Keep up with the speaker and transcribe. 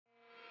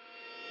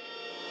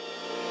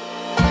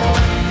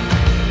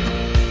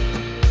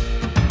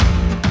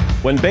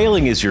When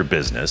baling is your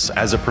business,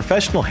 as a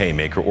professional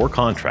haymaker or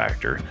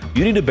contractor,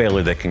 you need a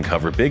baler that can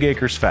cover big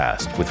acres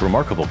fast with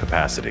remarkable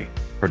capacity,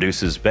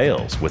 produces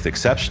bales with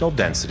exceptional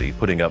density,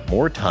 putting up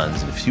more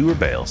tons and fewer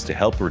bales to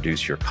help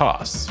reduce your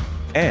costs,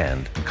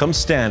 and comes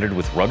standard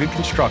with rugged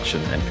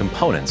construction and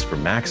components for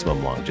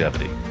maximum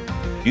longevity.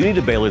 You need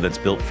a baler that's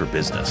built for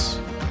business.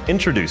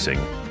 Introducing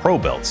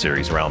ProBelt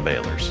Series Round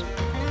Balers.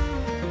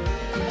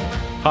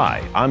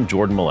 Hi, I'm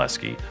Jordan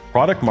Molesky,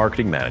 Product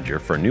Marketing Manager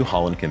for New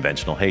Holland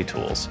Conventional Hay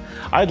Tools.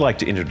 I'd like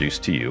to introduce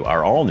to you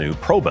our all-new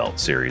ProBelt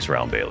Series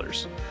Round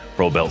Balers.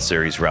 ProBelt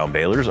Series Round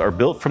Balers are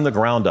built from the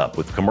ground up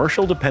with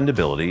commercial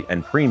dependability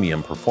and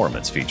premium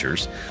performance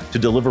features to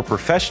deliver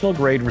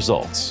professional-grade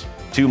results.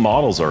 Two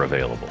models are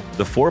available,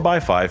 the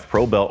 4x5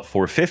 ProBelt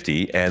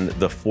 450 and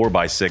the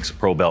 4x6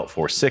 ProBelt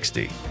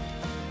 460.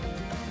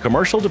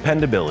 Commercial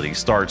dependability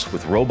starts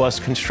with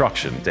robust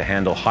construction to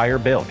handle higher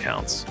bale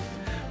counts.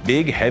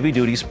 Big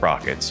heavy-duty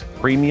sprockets,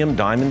 premium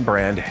diamond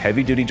brand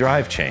heavy-duty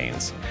drive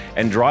chains,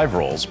 and drive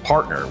rolls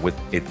partner with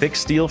a thick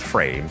steel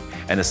frame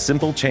and a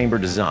simple chamber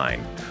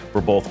design for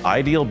both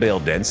ideal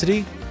bale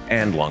density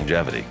and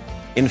longevity.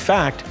 In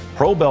fact,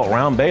 ProBelt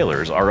round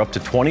balers are up to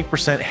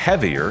 20%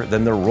 heavier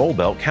than their roll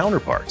belt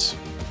counterparts.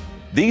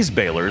 These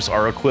balers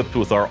are equipped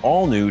with our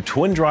all-new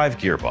twin-drive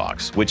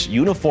gearbox, which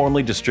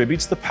uniformly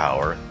distributes the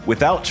power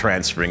without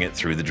transferring it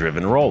through the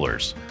driven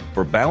rollers,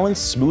 for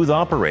balanced, smooth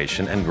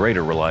operation and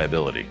greater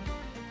reliability.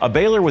 A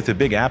baler with a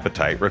big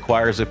appetite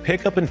requires a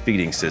pickup and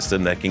feeding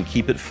system that can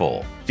keep it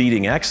full.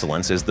 Feeding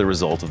excellence is the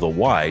result of the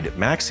wide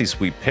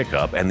maxi-sweep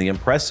pickup and the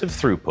impressive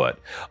throughput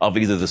of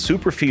either the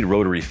Superfeed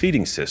rotary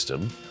feeding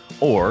system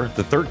or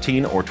the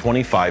 13 or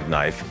 25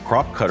 knife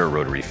crop cutter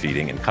rotary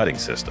feeding and cutting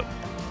system.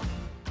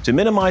 To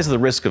minimize the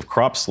risk of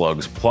crop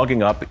slugs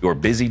plugging up your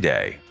busy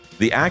day,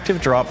 the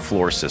active drop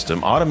floor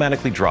system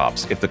automatically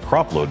drops if the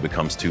crop load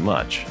becomes too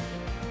much.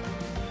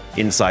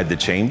 Inside the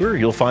chamber,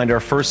 you'll find our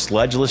first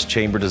sledgeless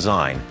chamber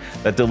design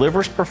that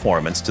delivers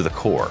performance to the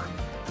core.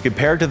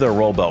 Compared to their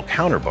roll belt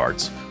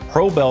counterparts,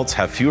 ProBelts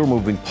have fewer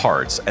moving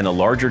parts and a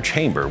larger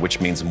chamber,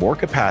 which means more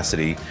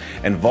capacity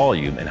and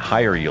volume in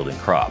higher yielding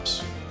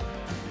crops.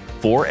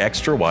 4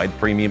 extra wide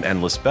premium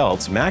endless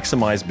belts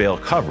maximize bale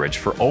coverage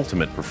for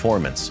ultimate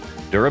performance,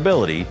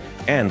 durability,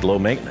 and low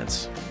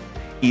maintenance.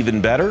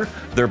 Even better,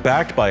 they're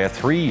backed by a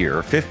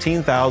 3-year,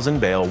 15,000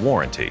 bale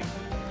warranty.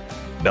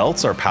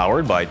 Belts are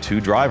powered by 2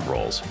 drive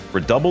rolls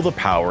for double the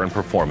power and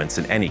performance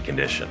in any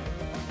condition.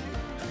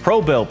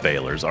 ProBelt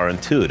balers are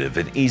intuitive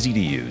and easy to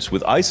use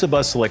with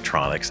Isobus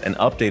electronics and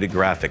updated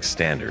graphics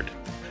standard.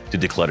 To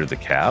declutter the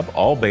cab,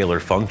 all baler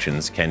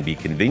functions can be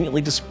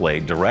conveniently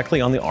displayed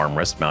directly on the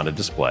armrest-mounted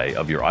display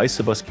of your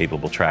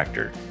Isobus-capable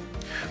tractor.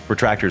 For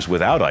tractors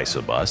without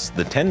Isobus,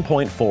 the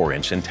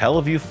 10.4-inch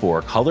IntelliView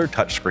 4 color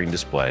touchscreen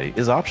display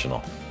is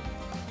optional.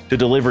 To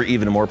deliver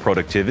even more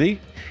productivity,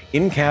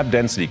 in-cab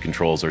density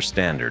controls are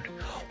standard,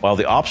 while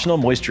the optional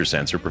moisture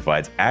sensor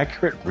provides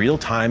accurate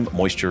real-time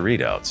moisture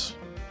readouts.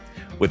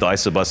 With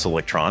Isobus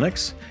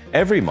electronics,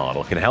 every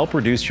model can help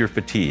reduce your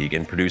fatigue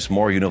and produce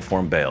more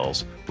uniform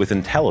bales with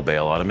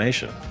IntelliBale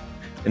automation.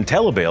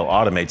 IntelliBale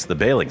automates the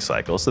baling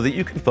cycle so that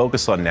you can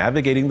focus on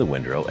navigating the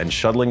windrow and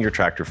shuttling your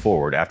tractor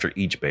forward after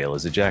each bale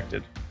is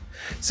ejected.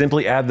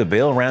 Simply add the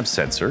bale ramp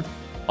sensor,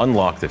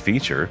 unlock the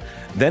feature,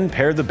 then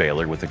pair the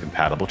baler with a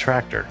compatible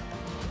tractor.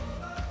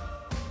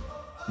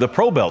 The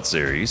ProBelt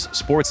series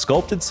sports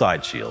sculpted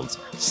side shields,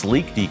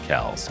 sleek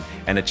decals,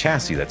 and a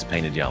chassis that's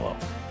painted yellow.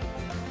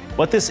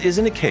 But this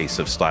isn't a case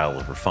of style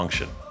over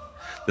function.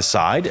 The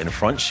side and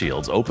front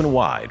shields open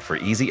wide for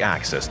easy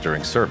access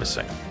during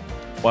servicing,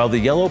 while the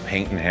yellow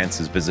paint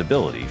enhances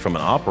visibility from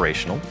an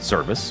operational,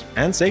 service,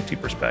 and safety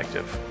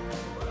perspective.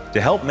 To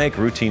help make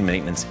routine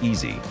maintenance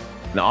easy,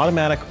 an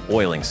automatic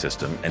oiling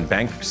system and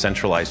banked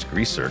centralized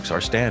grease zerks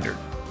are standard.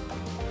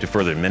 To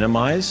further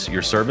minimize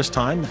your service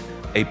time,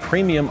 a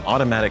premium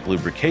automatic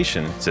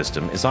lubrication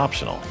system is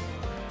optional.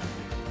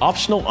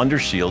 Optional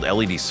undershield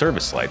LED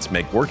service lights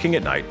make working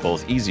at night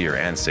both easier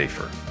and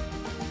safer.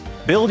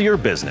 Build your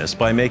business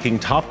by making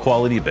top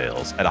quality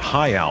bales at a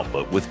high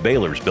output with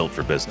balers built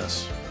for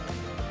business.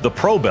 The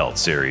ProBelt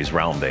series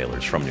round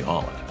balers from New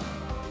Holland.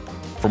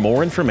 For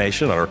more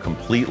information on our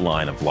complete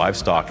line of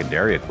livestock and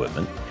dairy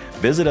equipment,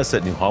 visit us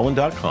at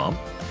newholland.com,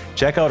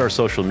 check out our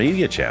social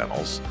media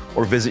channels,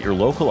 or visit your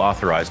local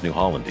authorized New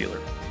Holland dealer.